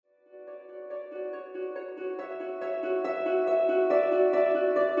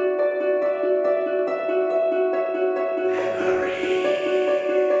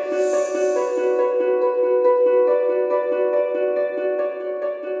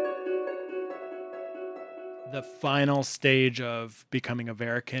The final stage of becoming a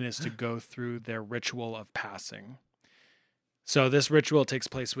Verican is to go through their ritual of passing. So this ritual takes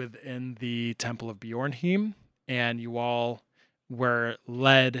place within the Temple of Bjornheim, and you all were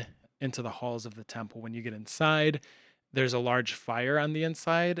led into the halls of the temple. When you get inside, there's a large fire on the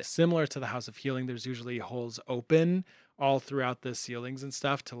inside. Similar to the House of Healing, there's usually holes open all throughout the ceilings and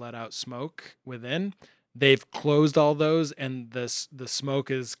stuff to let out smoke within. They've closed all those, and the smoke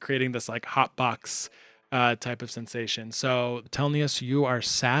is creating this like hot box type of sensation. So, Telnius, you are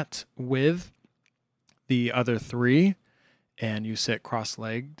sat with the other three, and you sit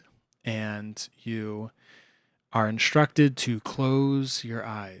cross-legged, and you are instructed to close your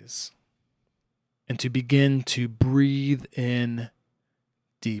eyes and to begin to breathe in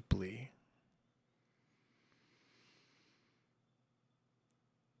deeply.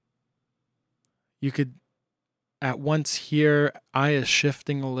 You could at once hear Aya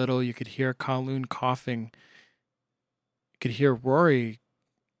shifting a little. You could hear Kowloon coughing. You could hear Rory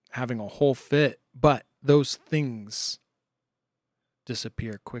having a whole fit. But those things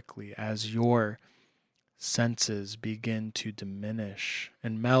disappear quickly as your senses begin to diminish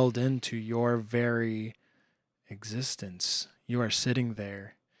and meld into your very existence. You are sitting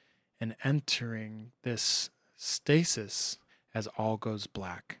there and entering this stasis as all goes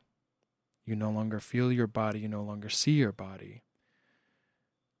black. You no longer feel your body. You no longer see your body.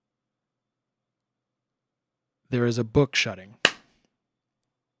 There is a book shutting.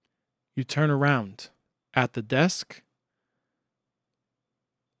 You turn around. At the desk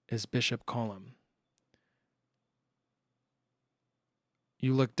is Bishop Colum.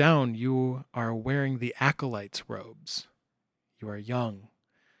 You look down. You are wearing the acolyte's robes. You are young.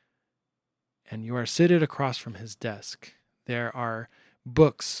 And you are seated across from his desk. There are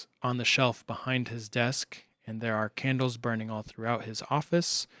books on the shelf behind his desk, and there are candles burning all throughout his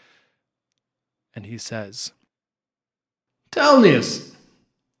office. And he says, Telnius,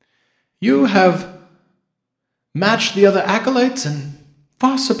 you have matched the other acolytes and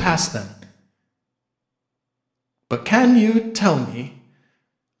far surpassed them. But can you tell me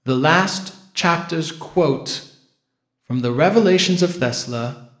the last chapter's quote from the Revelations of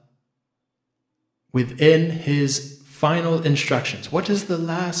Thesla within his final instructions? What is the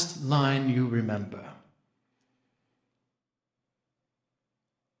last line you remember?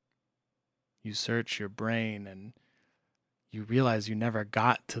 You search your brain and you realize you never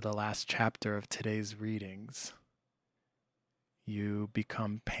got to the last chapter of today's readings. You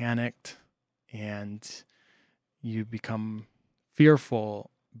become panicked and you become fearful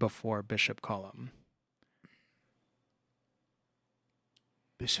before Bishop Colum.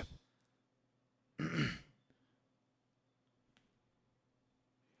 Bishop.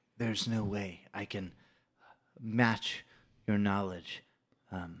 There's no way I can match your knowledge.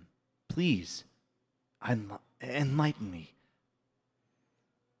 Please, enlighten me.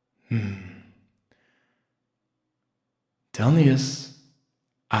 Telnius,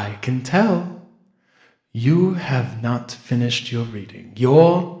 I can tell. You have not finished your reading.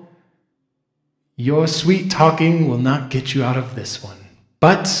 Your sweet talking will not get you out of this one.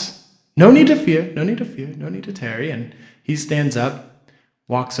 But no need to fear, no need to fear, no need to tarry. And he stands up,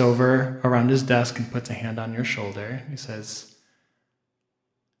 walks over around his desk and puts a hand on your shoulder. He says,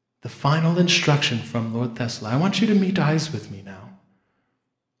 the final instruction from Lord Thesla. I want you to meet eyes with me now.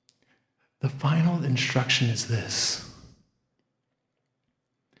 The final instruction is this.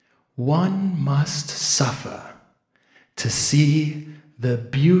 One must suffer to see the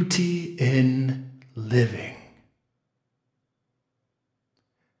beauty in living.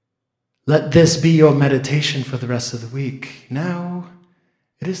 Let this be your meditation for the rest of the week. Now,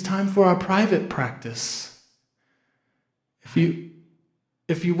 it is time for our private practice. If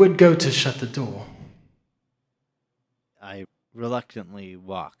you would go to shut the door. I reluctantly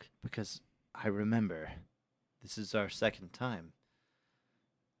walk because I remember this is our second time.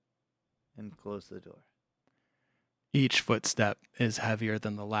 And close the door. Each footstep is heavier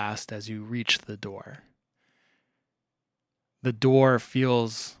than the last as you reach the door. The door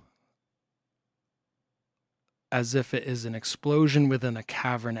feels as if it is an explosion within a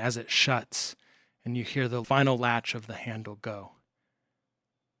cavern as it shuts, and you hear the final latch of the handle go.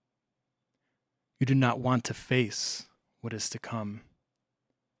 You do not want to face what is to come.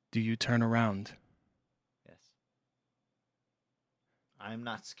 Do you turn around? Yes. I'm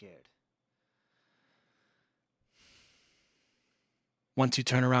not scared. Once you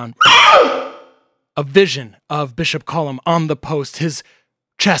turn around, a vision of Bishop Colum on the post, his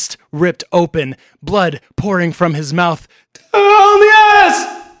chest ripped open, blood pouring from his mouth.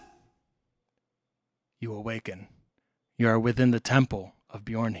 Telnius! You awaken. You are within the temple of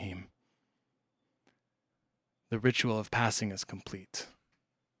Bjornheim. The ritual of passing is complete.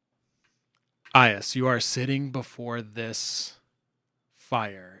 Aias, you are sitting before this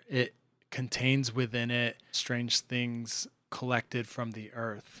fire. It contains within it strange things collected from the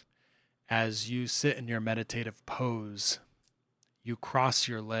earth. As you sit in your meditative pose, you cross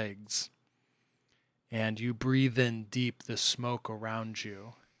your legs and you breathe in deep the smoke around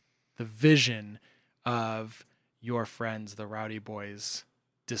you. The vision of your friends, the Rowdy Boys,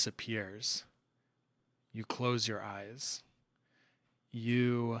 disappears. You close your eyes.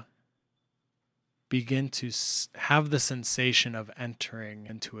 You begin to have the sensation of entering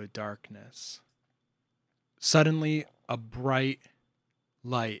into a darkness. Suddenly, a bright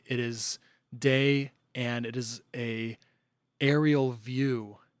light. It is day, and it is a aerial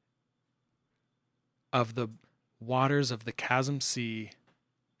view of the waters of the Chasm Sea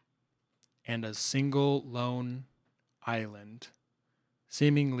and a single lone island,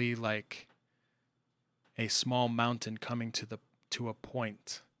 seemingly like a small mountain coming to a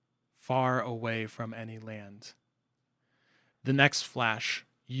point far away from any land. The next flash,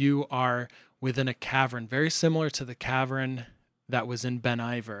 you are within a cavern very similar to the cavern that was in Ben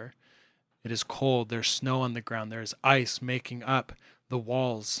Iver. It is cold. There's snow on the ground. There is ice making up the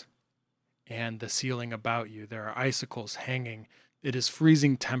walls and the ceiling about you. There are icicles hanging. It is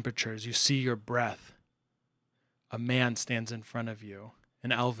freezing temperatures. You see your breath. A man stands in front of you,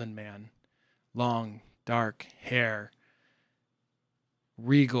 an elven man, long, dark hair,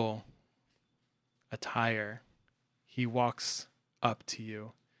 regal attire. He walks up to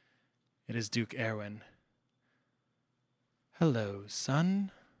you. It is Duke Erwin. Hello,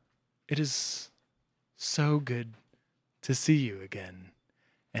 son. It is so good to see you again.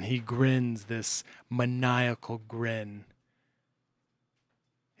 And he grins this maniacal grin.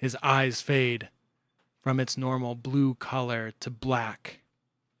 His eyes fade from its normal blue color to black,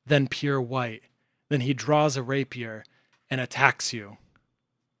 then pure white. Then he draws a rapier and attacks you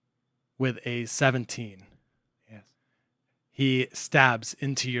with a 17. Yes. He stabs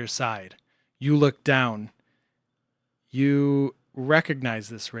into your side. You look down. You recognize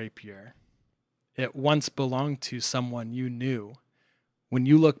this rapier. It once belonged to someone you knew. When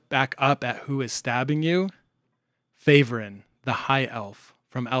you look back up at who is stabbing you, Favorin, the high elf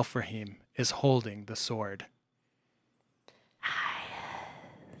from Elfrahim, is holding the sword.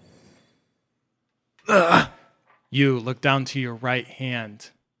 You look down to your right hand.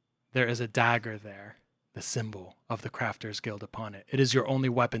 There is a dagger there, the symbol of the Crafters Guild upon it. It is your only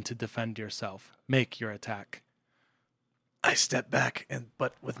weapon to defend yourself. Make your attack. I step back,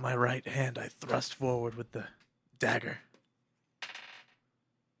 but with my right hand, I thrust forward with the dagger.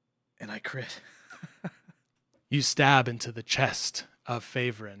 And I crit. You stab into the chest of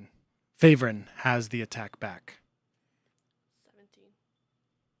Favorin. Favorin has the attack back. 17.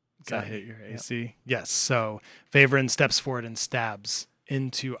 Does that hit your AC? Yes. So Favorin steps forward and stabs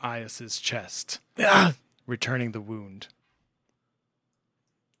into Aias's chest, returning the wound.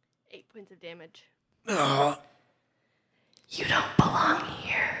 8 points of damage. You don't belong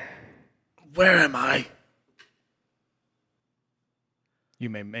here. Where am I? You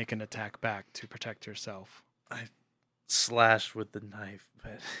may make an attack back to protect yourself. I slash with the knife,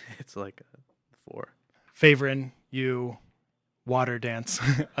 but it's like a 4. Favorin, you water dance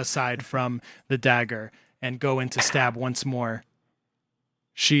aside from the dagger and go in to stab once more.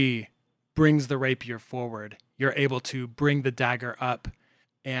 She brings the rapier forward. You're able to bring the dagger up,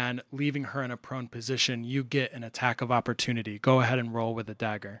 and leaving her in a prone position, you get an attack of opportunity. Go ahead and roll with the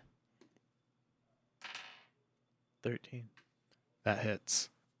dagger. 13. That hits.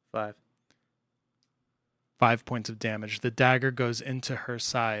 5. 5 points of damage. The dagger goes into her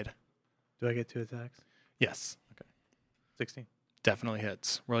side. Do I get 2 attacks? Yes, 16. definitely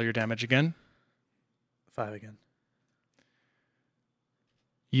hits. Roll your damage again. 5 again.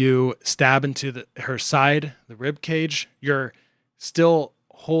 You stab into her side, the rib cage. You're still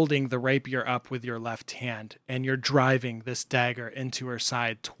holding the rapier up with your left hand, and you're driving this dagger into her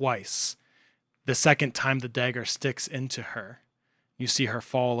side twice. The second time the dagger sticks into her, you see her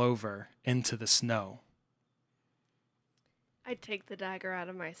fall over into the snow. I take the dagger out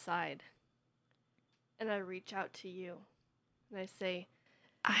of my side, and I reach out to you, and I say,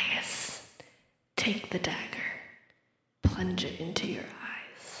 Aias, take the dagger, plunge it into your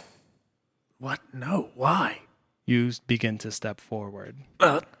eyes. What? No. Why? You begin to step forward.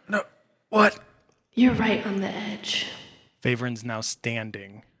 No. What? You're right on the edge. Favorin's now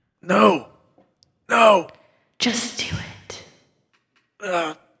standing. No. No. Just do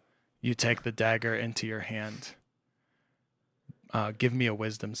it. You take the dagger into your hand. Give me a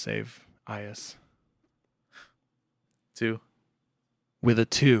wisdom save, Aias. 2. With a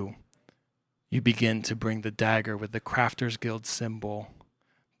 2, You begin to bring the dagger with the Crafters Guild symbol,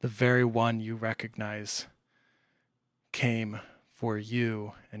 the very one you recognize came for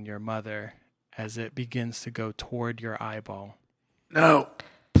you and your mother, as it begins to go toward your eyeball. No.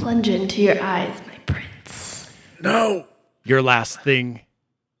 Plunge into your eyes, my prince. No. Your last thing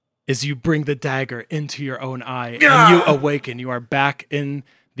is you bring the dagger into your own eye, and you awaken. You are back in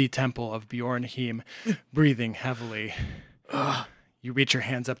the temple of Bjornheim, breathing heavily. You reach your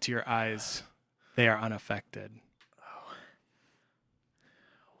hands up to your eyes. They are unaffected.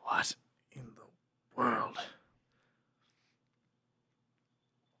 What in the world?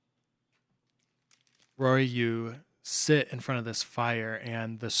 Rory, you sit in front of this fire,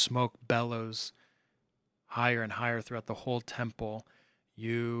 and the smoke bellows higher and higher throughout the whole temple.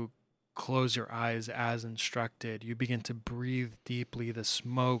 You close your eyes as instructed. You begin to breathe deeply. The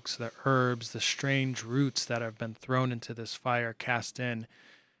smokes, the herbs, the strange roots that have been thrown into this fire cast in.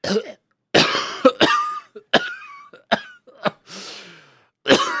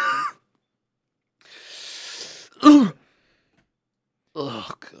 Oh,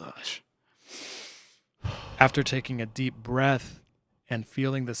 gosh. After taking a deep breath and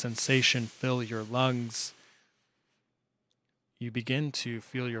feeling the sensation fill your lungs, you begin to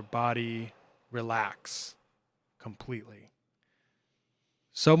feel your body relax completely.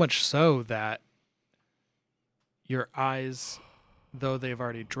 So much so that your eyes, though they've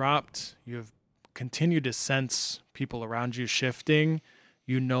already dropped, you've continued to sense people around you shifting.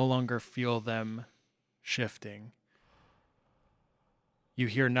 You no longer feel them shifting. You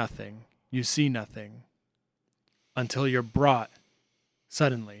hear nothing. You see nothing. Until you're brought,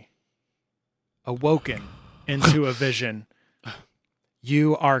 suddenly, awoken into a vision.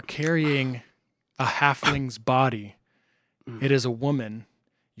 You are carrying a halfling's body. It is a woman.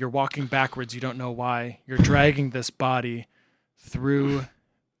 You're walking backwards. You don't know why. You're dragging this body through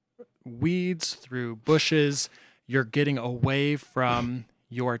weeds, through bushes. You're getting away from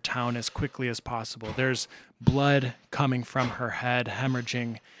your town as quickly as possible. There's blood coming from her head,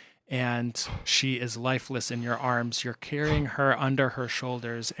 hemorrhaging, and she is lifeless in your arms. You're carrying her under her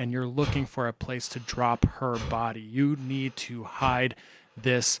shoulders, and you're looking for a place to drop her body. You need to hide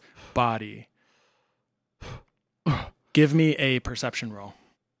this body. Give me a perception roll.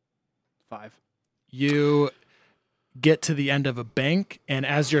 5. You get to the end of a bank, and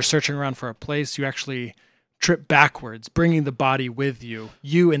as you're searching around for a place, you actually trip backwards, bringing the body with you.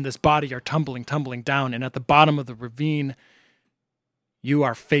 You and this body are tumbling down, and at the bottom of the ravine, you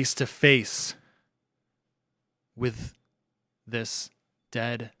are face to face with this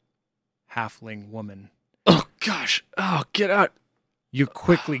dead halfling woman. Oh, gosh. Oh, get out. You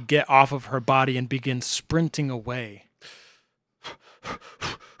quickly get off of her body and begin sprinting away.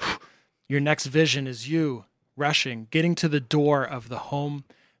 Your next vision is you rushing, getting to the door of the home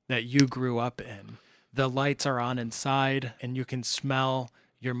that you grew up in. The lights are on inside, and you can smell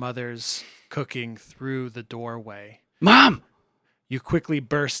your mother's cooking through the doorway. Mom! You quickly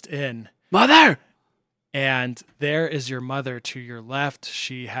burst in. Mother! And there is your mother to your left.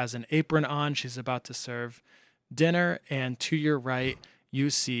 She has an apron on. She's about to serve dinner. And to your right, you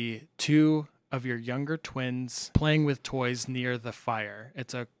see 2 of your younger twins playing with toys near the fire.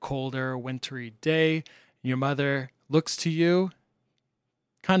 It's a colder, wintry day. Your mother looks to you,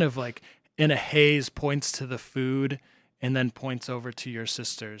 kind of like in a haze, points to the food, and then points over to your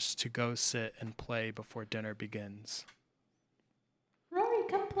sisters to go sit and play before dinner begins. Rory,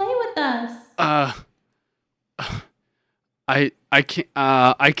 come play with us. I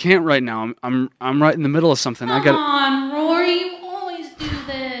can't right now. I'm right in the middle of something. Come on, Rory, you always do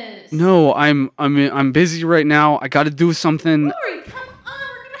this. No, I'm busy right now. I got to do something. Rory, come on,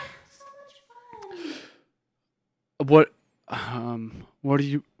 we're gonna have so much fun. What are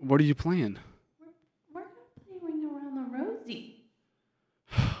you playing? We're gonna play Ring Around the Rosie.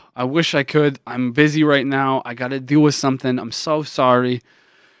 I wish I could. I'm busy right now. I got to deal with something. I'm so sorry.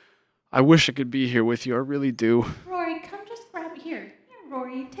 I wish I could be here with you. I really do. Rory, come just grab here. Here,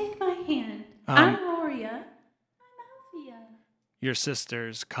 Rory, take my hand. I'm Roria. I'm Althea. Your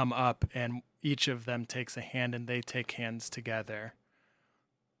sisters come up, and each of them takes a hand, and they take hands together.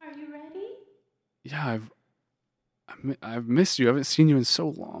 Are you ready? Yeah, I've missed you. I haven't seen you in so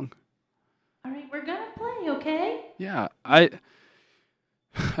long. All right, we're gonna play, okay? Yeah, I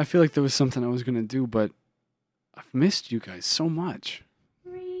feel like there was something I was gonna do, but I've missed you guys so much.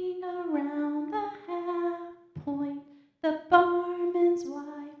 Ring around the half point. The barman's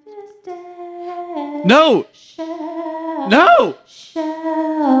wife is dead. No! Shell. No!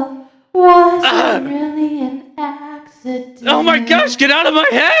 Shell. Was it really an accident? Oh my gosh, get out of my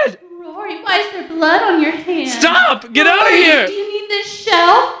head! Rory, why is there blood on your hand? Stop! Get out of Rory, here! Do you need this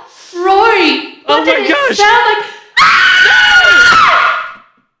shelf? Rory! Oh my gosh! Sound like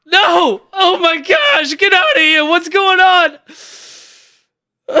No! Oh my gosh! Get out of here! What's going on?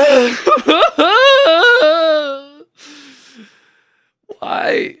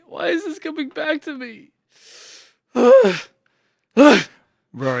 Why? Why is this coming back to me?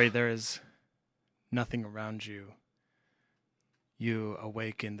 Rory, there is nothing around you. You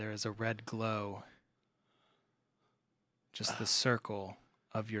awaken, there is a red glow. Just the circle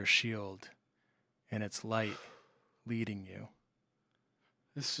of your shield and its light leading you.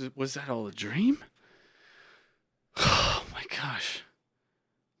 Was that all a dream? Oh my gosh.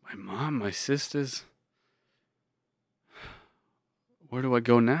 My mom, my sisters. Where do I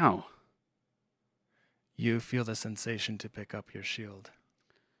go now? You feel the sensation to pick up your shield.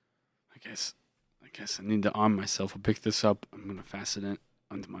 I guess I need to arm myself. I'll pick this up. I'm gonna fasten it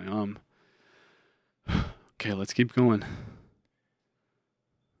onto my arm. Okay, let's keep going.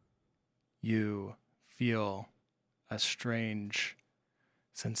 You feel a strange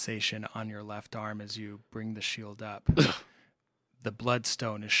sensation on your left arm as you bring the shield up. The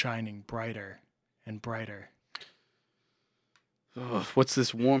bloodstone is shining brighter and brighter. Oh, what's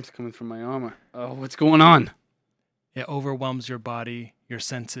this warmth coming from my armor? Oh, what's going on? It overwhelms your body, your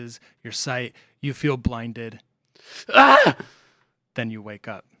senses, your sight. You feel blinded. Ah! Then you wake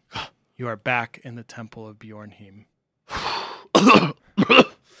up. You are back in the temple of Bjornheim.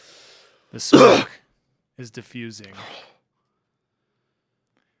 The smoke is diffusing.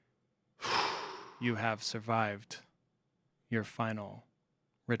 You have survived your final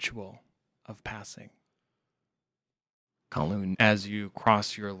ritual of passing. Kaloon, as you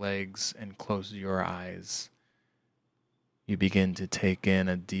cross your legs and close your eyes, you begin to take in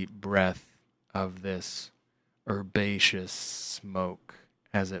a deep breath of this herbaceous smoke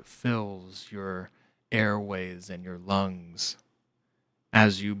as it fills your airways and your lungs.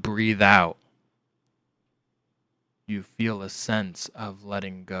 As you breathe out, you feel a sense of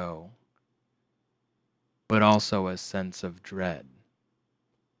letting go, but also a sense of dread.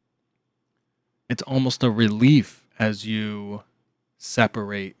 It's almost a relief as you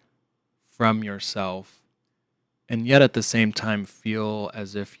separate from yourself, and yet at the same time feel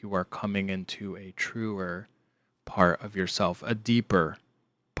as if you are coming into a truer part of yourself, a deeper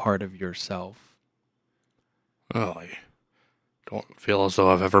part of yourself. Well, I don't feel as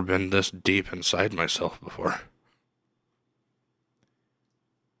though I've ever been this deep inside myself before.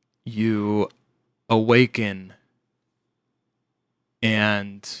 You awaken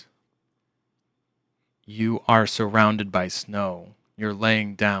and you are surrounded by snow. You're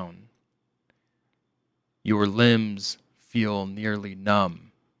laying down. Your limbs feel nearly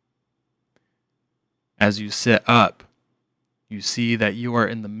numb. As you sit up, you see that you are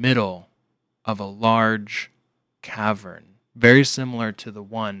in the middle of a large cavern, very similar to the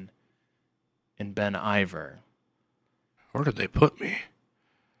one in Ben Ivor. Where did they put me?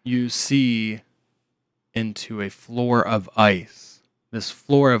 You see into a floor of ice. This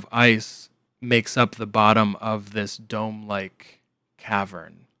floor of ice makes up the bottom of this dome-like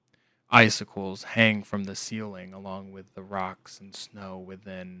cavern. Icicles hang from the ceiling along with the rocks and snow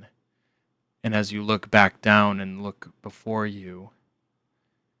within. And as you look back down and look before you,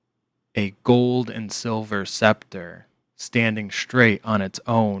 a gold and silver scepter standing straight on its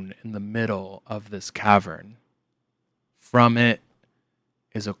own in the middle of this cavern. From it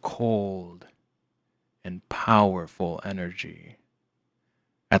is a cold and powerful energy.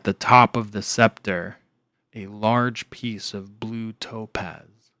 At the top of the scepter, a large piece of blue topaz.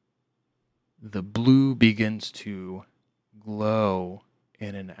 The blue begins to glow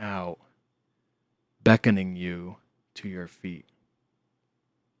in and out, beckoning you to your feet.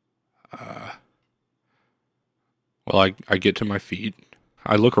 Well, I get to my feet.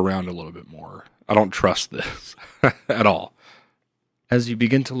 I look around a little bit more. I don't trust this at all. As you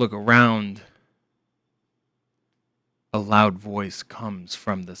begin to look around, a loud voice comes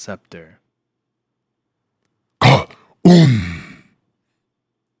from the scepter.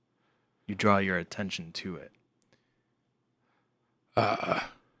 You draw your attention to it.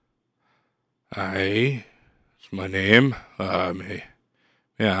 It's my name. May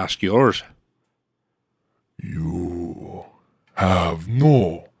I ask yours? You have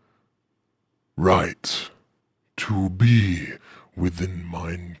no right to be within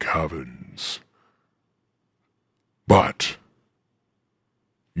mine caverns. But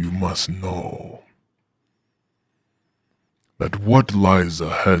you must know that what lies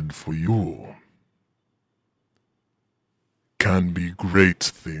ahead for you can be great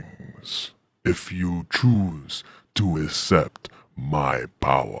things if you choose to accept my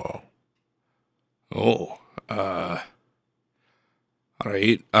power. Oh, All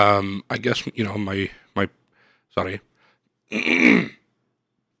right. I guess my sorry.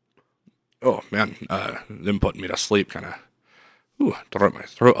 Oh man, them putting me to sleep kind of throat my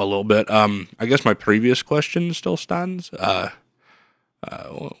throat a little bit. I guess my previous question still stands. What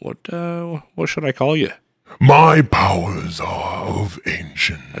should I call you? My powers are of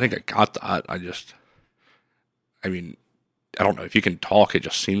ancient. I think I got that. I mean, I don't know if you can talk. It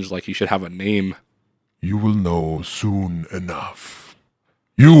just seems like you should have a name. You will know soon enough.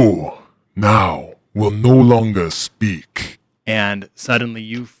 You now will no longer speak. And suddenly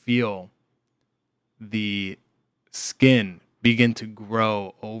you feel the skin begin to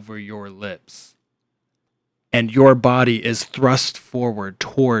grow over your lips. And your body is thrust forward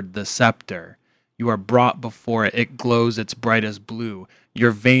toward the scepter. You are brought before it. It glows its brightest blue.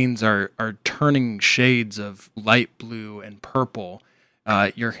 Your veins are turning shades of light blue and purple.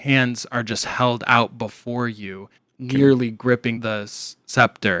 Your hands are just held out before you, nearly gripping the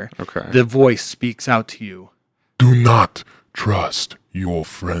scepter. Okay. The voice speaks out to you. Do not trust your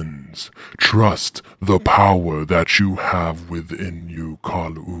friends. Trust the power that you have within you,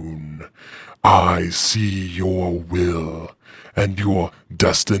 Kal'un. I see your will, and your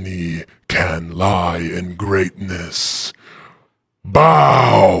destiny can lie in greatness.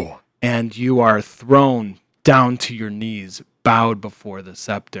 Bow! And you are thrown down to your knees, bowed before the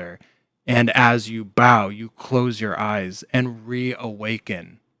scepter. And as you bow, you close your eyes and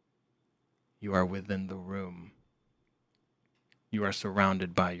reawaken. You are within the room. You are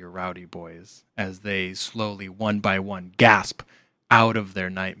surrounded by your rowdy boys as they slowly, one by one, gasp out of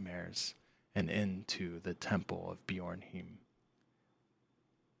their nightmares and into the temple of Bjornheim.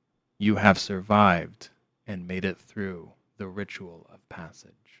 You have survived and made it through the ritual of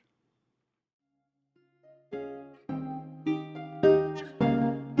passage.